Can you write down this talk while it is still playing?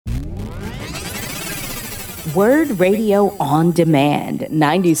WURD Radio on Demand,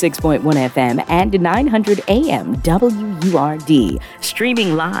 96.1 FM and 900 AM WURD.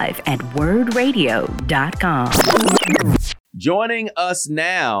 Streaming live at wordradio.com. Joining us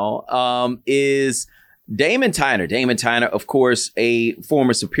now is Damon Tyner. Damon Tyner, of course, a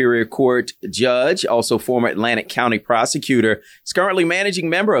former Superior Court judge, also former Atlantic County Prosecutor. He's currently managing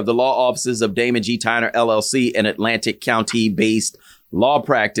member of the law offices of Damon G. Tyner, LLC, an Atlantic County-based law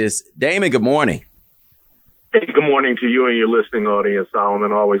practice. Damon, good morning. Hey, good morning to you and your listening audience,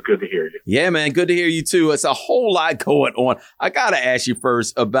 Solomon. Always good to hear you. Yeah, man. Good to hear you, too. It's a whole lot going on. I got to ask you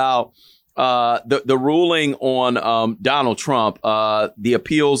first about the ruling on Donald Trump.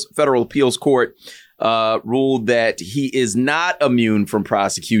 The Federal Appeals Court ruled that he is not immune from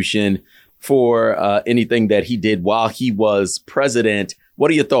prosecution for anything that he did while he was president.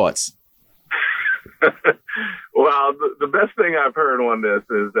 What are your thoughts? Well, the best thing I've heard on this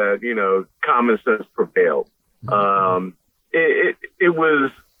is that, common sense prevailed. This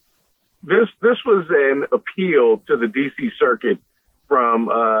was an appeal to the D.C. Circuit from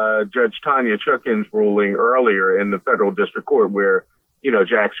Judge Tanya Chutkan's ruling earlier in the federal district court where,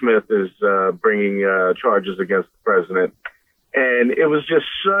 Jack Smith is bringing charges against the president. And it was just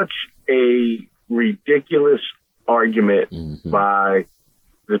such a ridiculous argument by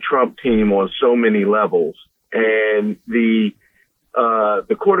the Trump team on so many levels. And the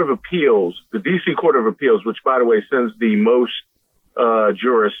Court of Appeals, the D.C. Court of Appeals, which, by the way, sends the most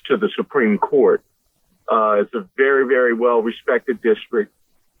jurists to the Supreme Court. It's a very, very well-respected district.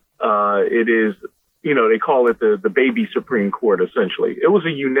 It is, they call it the baby Supreme Court, essentially. It was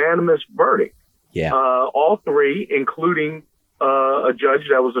a unanimous verdict. Yeah. All three, including a judge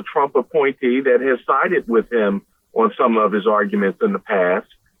that was a Trump appointee that has sided with him on some of his arguments in the past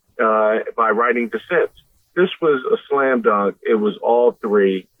by writing dissents. This was a slam dunk. It was all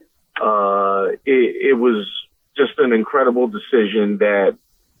three. It was just an incredible decision that,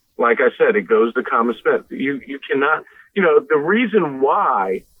 like I said, it goes to common sense. You cannot, the reason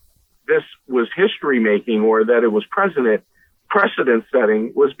why this was history making or that it was precedent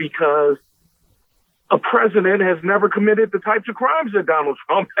setting was because a president has never committed the types of crimes that Donald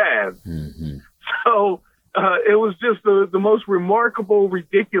Trump has. Mm-hmm. So it was just the most remarkable,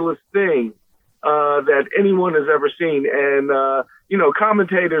 ridiculous thing that anyone has ever seen. And,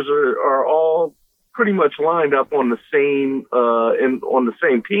 commentators are all pretty much lined up on the same, on the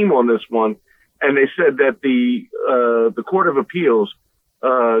same team on this one. And they said that the Court of Appeals,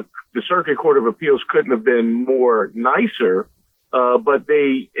 the Circuit Court of Appeals couldn't have been more nicer, but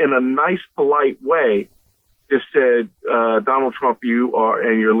they, in a nice, polite way, just said, Donald Trump, you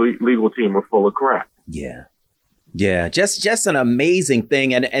and your legal team are full of crap. Yeah. Yeah, just an amazing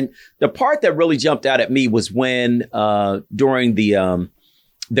thing. And the part that really jumped out at me was when during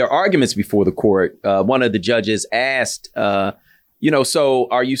their arguments before the court, one of the judges asked, so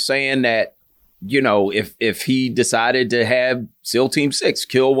are you saying that, if he decided to have SEAL Team 6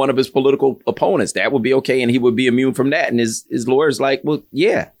 kill one of his political opponents, that would be OK and he would be immune from that? And his lawyer's like, well,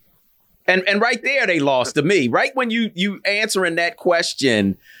 yeah. And right there, they lost to me. Right when you answering that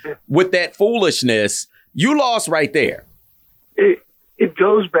question with that foolishness, you lost right there. It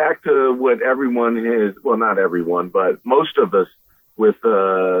goes back to what everyone has, well, not everyone, but most of us with,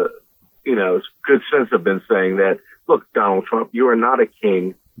 good sense have been saying that, look, Donald Trump, you are not a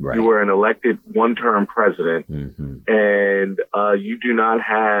king. Right. You are an elected one-term president. Mm-hmm. And you do not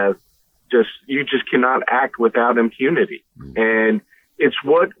have you just cannot act without impunity. Mm-hmm. And it's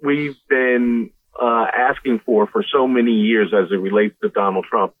what we've been asking for so many years as it relates to Donald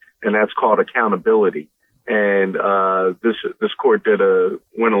Trump, and that's called accountability. And this court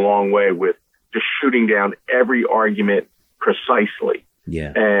went a long way with just shooting down every argument precisely.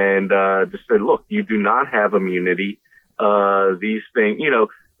 Yeah. And just said, look, you do not have immunity. These things,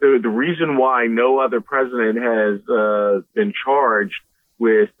 the reason why no other president has been charged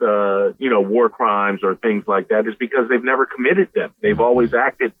with war crimes or things like that is because they've never committed them. They've always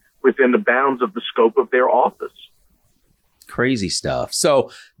acted within the bounds of the scope of their office. Crazy stuff. So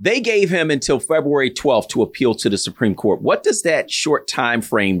they gave him until February 12th to appeal to the Supreme Court. What does that short time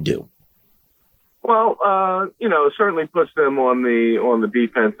frame do? Well, it certainly puts them on the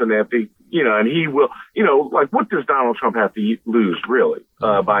defense, and that and he will, what does Donald Trump have to lose really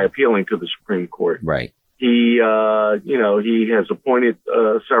by appealing to the Supreme Court? Right. He, he has appointed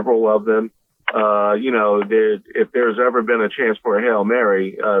several of them. If there's ever been a chance for a Hail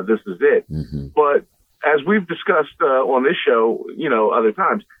Mary, this is it. Mm-hmm. But as we've discussed on this show, other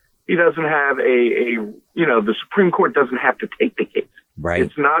times, he doesn't have the Supreme Court doesn't have to take the case. Right.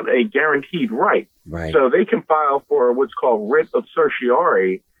 It's not a guaranteed right. Right. So they can file for what's called writ of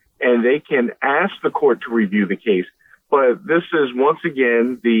certiorari, and they can ask the court to review the case. But this is, once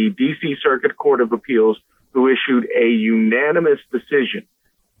again, the D.C. Circuit Court of Appeals who issued a unanimous decision.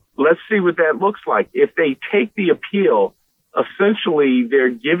 Let's see what that looks like. If they take the appeal, essentially they're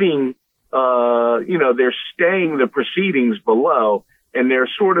giving, they're staying the proceedings below, and they're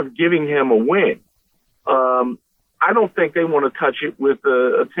sort of giving him a win. I don't think they want to touch it with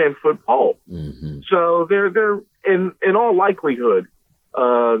a 10-foot pole. Mm-hmm. So they're in all likelihood,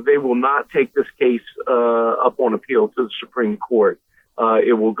 they will not take this case up on appeal to the Supreme Court.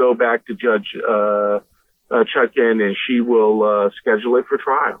 It will go back to Judge Chutkan, and she will schedule it for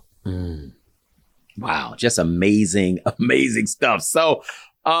trial. Mm. Wow, just amazing stuff. So,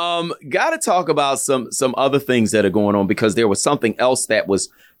 got to talk about some other things that are going on, because there was something else that was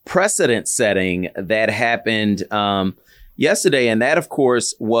precedent setting that happened yesterday. And that, of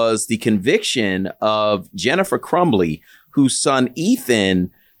course, was the conviction of Jennifer Crumbley, whose son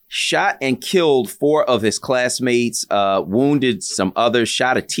Ethan shot and killed 4 of his classmates, wounded some others,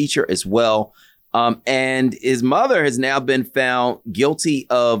 shot a teacher as well. And his mother has now been found guilty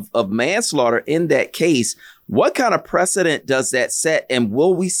of manslaughter in that case. What kind of precedent does that set? And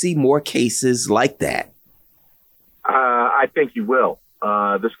will we see more cases like that? I think you will.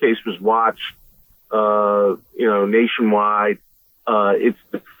 This case was watched, nationwide. It's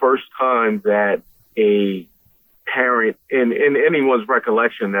the first time that a parent, in anyone's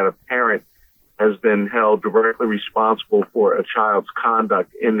recollection, that a parent has been held directly responsible for a child's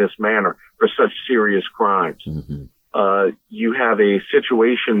conduct in this manner for such serious crimes. Mm-hmm. You have a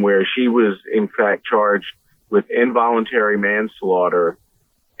situation where she was, in fact, charged with involuntary manslaughter.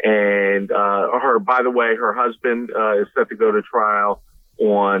 And her husband is set to go to trial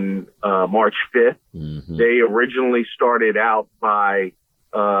on March 5th. Mm-hmm. They originally started out by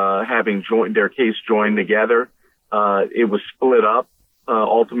having their case joined together. It was split up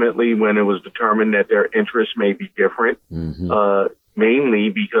ultimately when it was determined that their interests may be different, mainly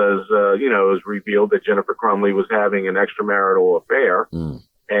because, it was revealed that Jennifer Crumbley was having an extramarital affair.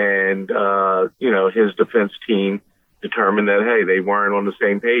 And, his defense team determined that, hey, they weren't on the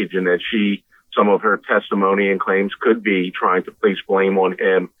same page, and that some of her testimony and claims could be trying to place blame on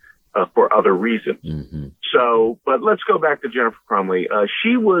him for other reasons. Mm-hmm. So, but let's go back to Jennifer Crumbley.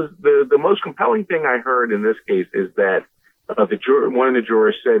 She was the most compelling thing I heard in this case is that one of the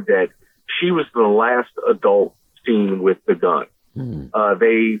jurors said that she was the last adult seen with the gun. Mm-hmm.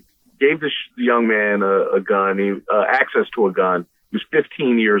 They gave the young man a gun, access to a gun. He was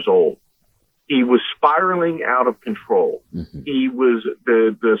 15 years old. He was spiraling out of control. Mm-hmm. He was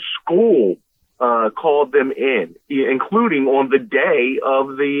the school called them in, including on the day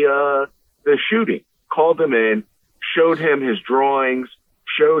of the shooting. Called them in, showed him his drawings,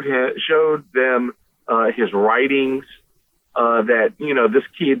 showed them his writings. That this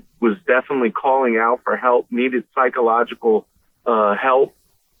kid was definitely calling out for help, needed psychological help,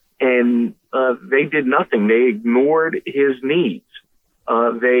 and they did nothing. They ignored his needs.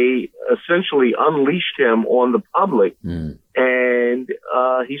 They essentially unleashed him on the public, and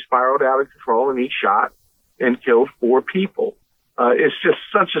he spiraled out of control, and he shot and killed 4 people. It's just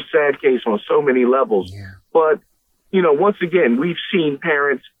such a sad case on so many levels. Yeah. But, once again, we've seen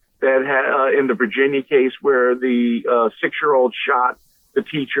parents that had, in the Virginia case where the 6-year-old shot the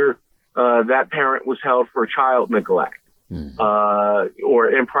teacher, that parent was held for child neglect, or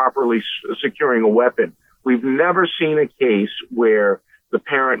improperly securing a weapon. We've never seen a case where the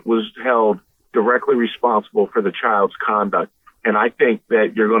parent was held directly responsible for the child's conduct. And I think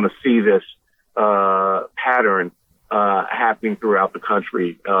that you're going to see this pattern happening throughout the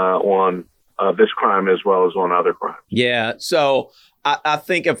country on this crime as well as on other crimes. Yeah. So I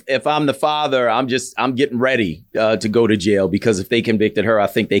think if I'm the father, I'm getting ready to go to jail, because if they convicted her, I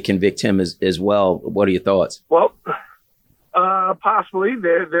think they convict him as well. What are your thoughts? Well, possibly.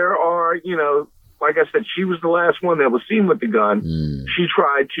 There are, like I said, she was the last one that was seen with the gun. She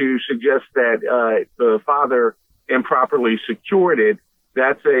tried to suggest that the father improperly secured it.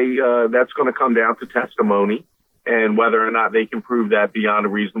 That's going to come down to testimony and whether or not they can prove that beyond a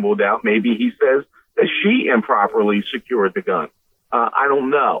reasonable doubt. Maybe he says that she improperly secured the gun. I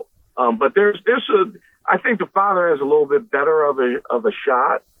don't know. But I think the father has a little bit better of a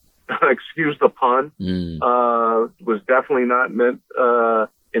shot. Excuse the pun. Was definitely not meant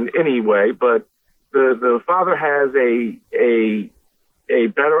in any way, but the father has a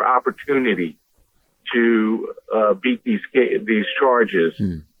better opportunity to beat these charges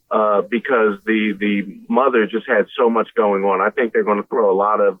because the mother just had so much going on. I think they're going to throw a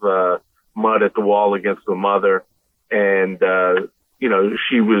lot of mud at the wall against the mother, and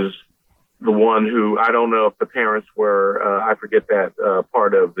she was the one who, I don't know if the parents were, I forget that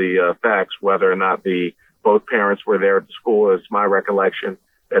part of the facts, whether or not both parents were there at the school. It's my recollection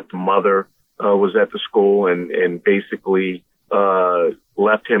that the mother was at the school and basically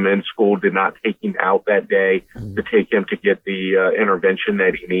left him in school, did not take him out that day to take him to get the intervention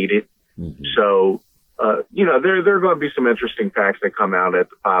that he needed. Mm-hmm. So, there are going to be some interesting facts that come out at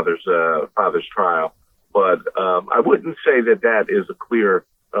the father's trial. But I wouldn't say that is a clear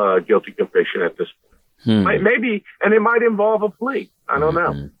guilty conviction at this point. Maybe, and it might involve a plea. I don't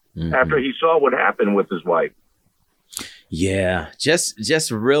know. Mm-hmm. After he saw what happened with his wife. Yeah,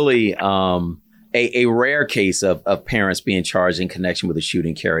 just really a rare case of parents being charged in connection with a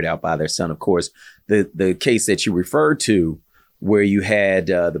shooting carried out by their son. Of course, the case that you referred to, where you had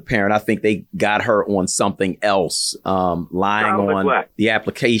the parent, I think they got her on something else, lying on the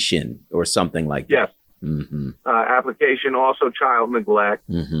application or something like that. Yes. Mm-hmm. Application, also child neglect.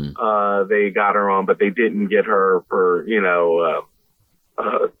 Mm-hmm. They got her on, but they didn't get her for,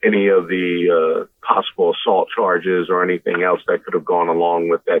 any of the possible assault charges or anything else that could have gone along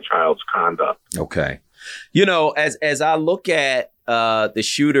with that child's conduct. Okay. As I look at the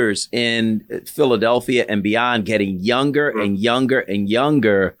shooters in Philadelphia and beyond getting younger and younger and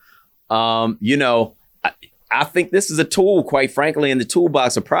younger, I think this is a tool, quite frankly, in the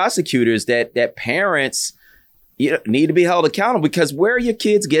toolbox of prosecutors that parents need to be held accountable, because where are your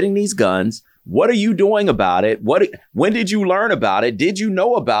kids getting these guns? What are you doing about it? When did you learn about it? Did you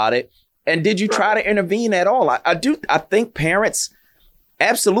know about it? And did you try to intervene at all? I think parents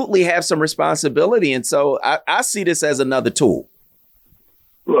absolutely have some responsibility. And so I see this as another tool.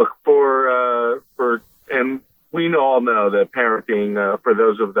 Look, and we all know that parenting, for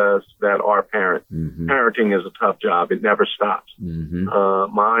those of us that are parents, parenting is a tough job. It never stops. Mm-hmm.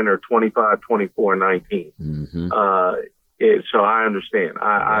 Mine are 25, 24, 19. Mm-hmm. So I understand.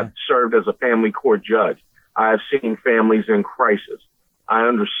 I've served as a family court judge. I've seen families in crisis. I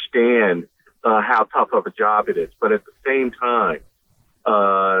understand how tough of a job it is. But at the same time,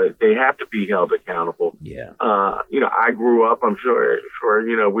 they have to be held accountable. Yeah. I grew up, I'm sure,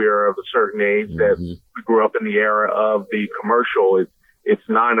 we are of a certain age that we grew up in the era of the commercial. It's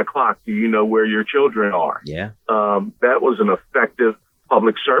 9:00. Do you know where your children are? Yeah. That was an effective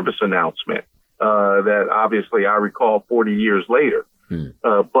public service announcement that obviously I recall 40 years later.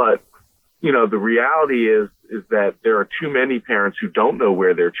 But, the reality is that there are too many parents who don't know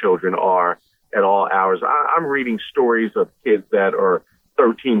where their children are at all hours. I'm reading stories of kids that are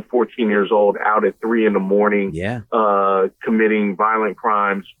 13, 14 years old out at 3 a.m, committing violent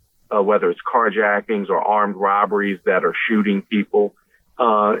crimes, whether it's carjackings or armed robberies that are shooting people.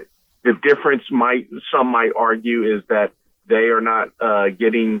 The difference some might argue is that they are not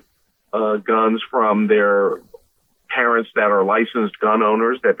getting guns from their parents that are licensed gun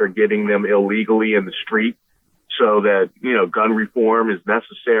owners, that they're getting them illegally in the street, so that, gun reform is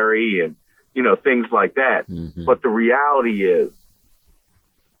necessary and, things like that. Mm-hmm. But the reality is,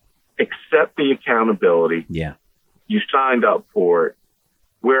 accept the accountability. Yeah. You signed up for it.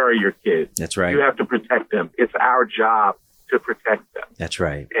 Where are your kids? That's right. You have to protect them. It's our job to protect them. That's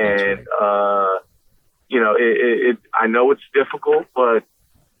right. And, I know it's difficult, but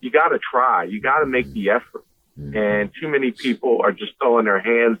you got to try. You got to make the effort. Mm-hmm. And too many people are just throwing their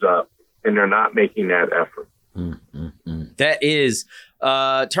hands up and they're not making that effort. Mm-hmm. That is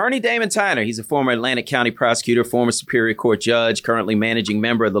Attorney Damon Tyner. He's a former Atlantic County Prosecutor, former Superior Court Judge, currently managing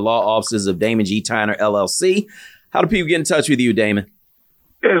member of the law offices of Damon G. Tyner, LLC. How do people get in touch with you, Damon?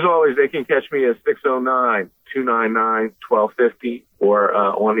 As always, they can catch me at 609-299-1250, or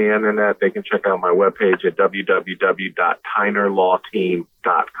on the internet, they can check out my webpage at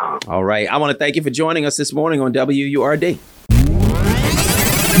www.tynerlawteam.com. All right. I want to thank you for joining us this morning on WURD.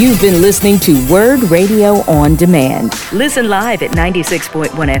 You've been listening to WURD Radio On Demand. Listen live at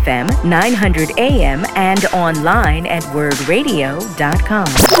 96.1 FM, 900 AM, and online at WURDradio.com.